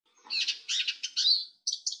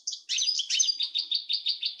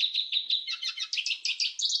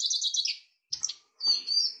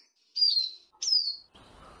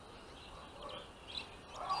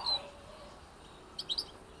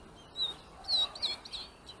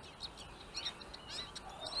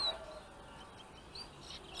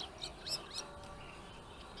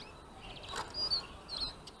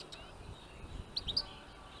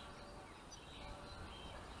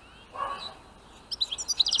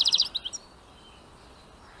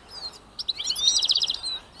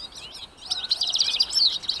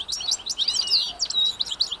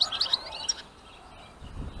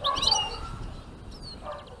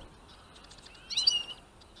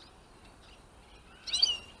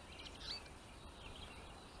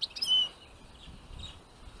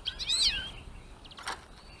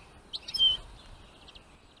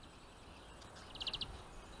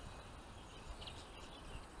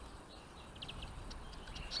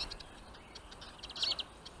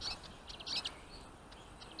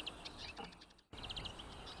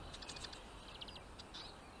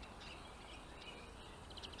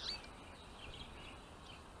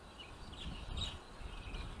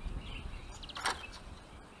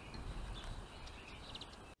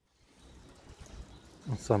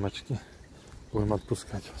Самочки будем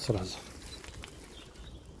отпускать сразу.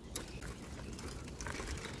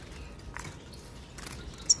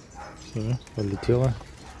 Все, полетела.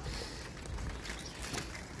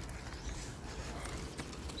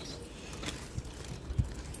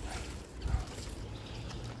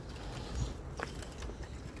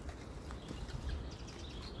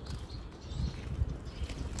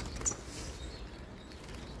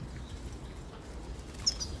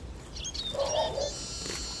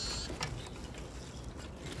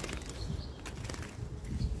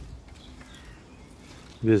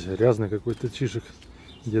 Весь грязный какой-то чижик.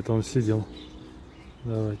 Где-то он сидел.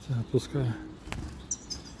 Давайте отпускаем.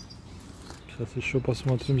 Сейчас еще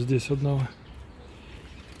посмотрим здесь одного.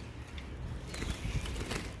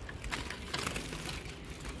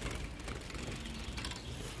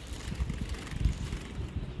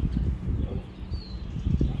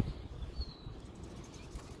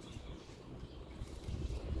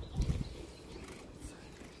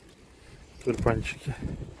 Тюльпанчики.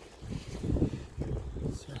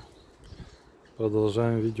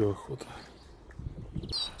 Продолжаем видеоохоту.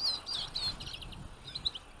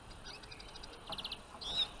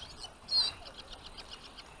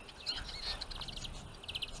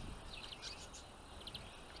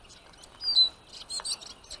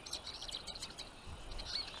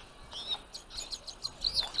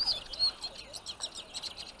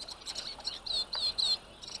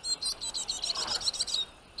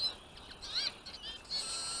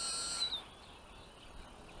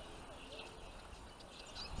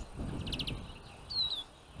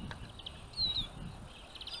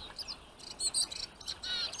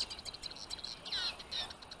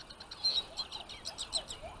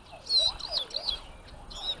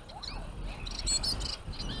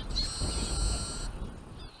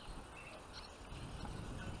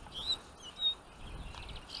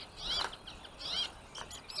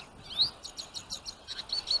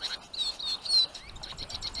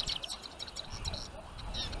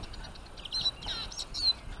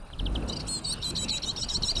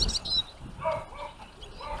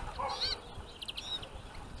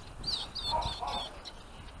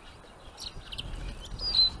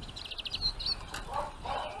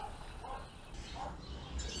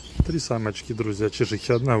 Три самочки, друзья,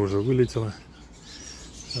 чижихи. Одна уже вылетела.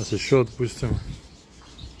 Сейчас еще отпустим.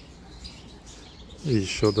 И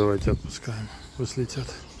еще давайте отпускаем. Пусть летят.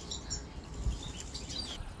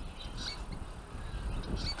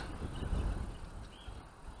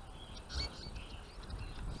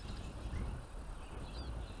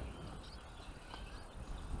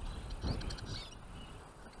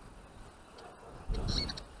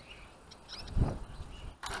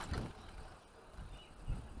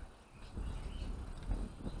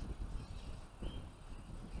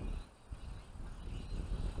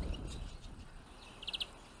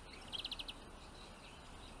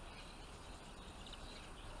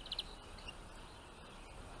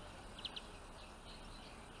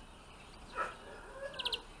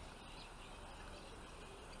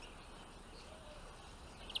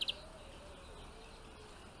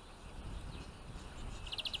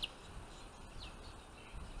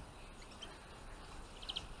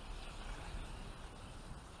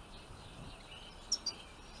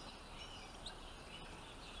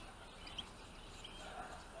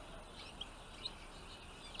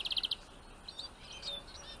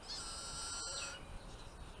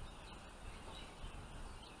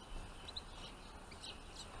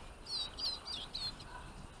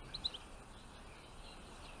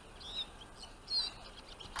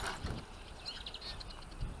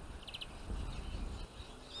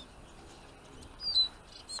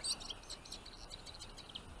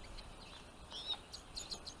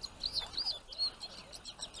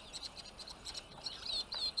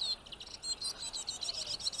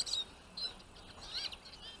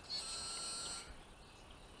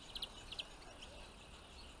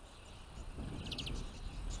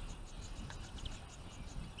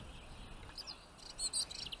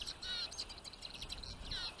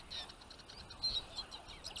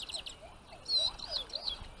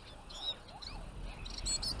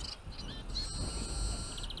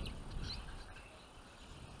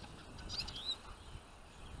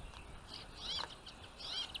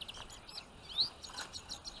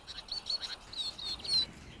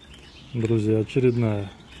 Друзья,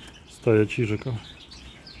 очередная стая чижиков.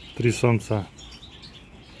 3 самца.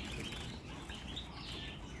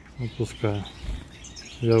 Отпускаю.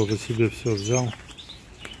 Я уже себе все взял.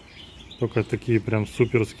 Только такие прям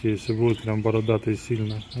суперские, если будут прям бородатые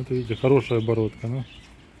сильно. Это, видите, хорошая бородка, да?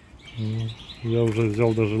 Я уже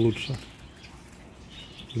взял даже лучше.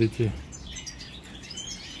 Лети.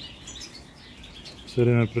 Все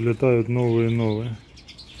время прилетают новые и новые.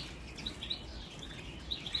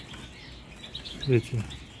 Эти.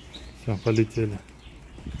 Все, полетели.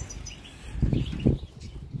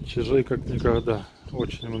 Чижей как никогда.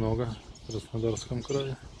 Очень много в Краснодарском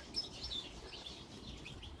крае.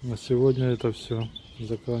 На сегодня это все.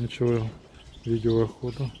 Заканчиваю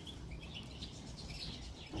видеоохоту.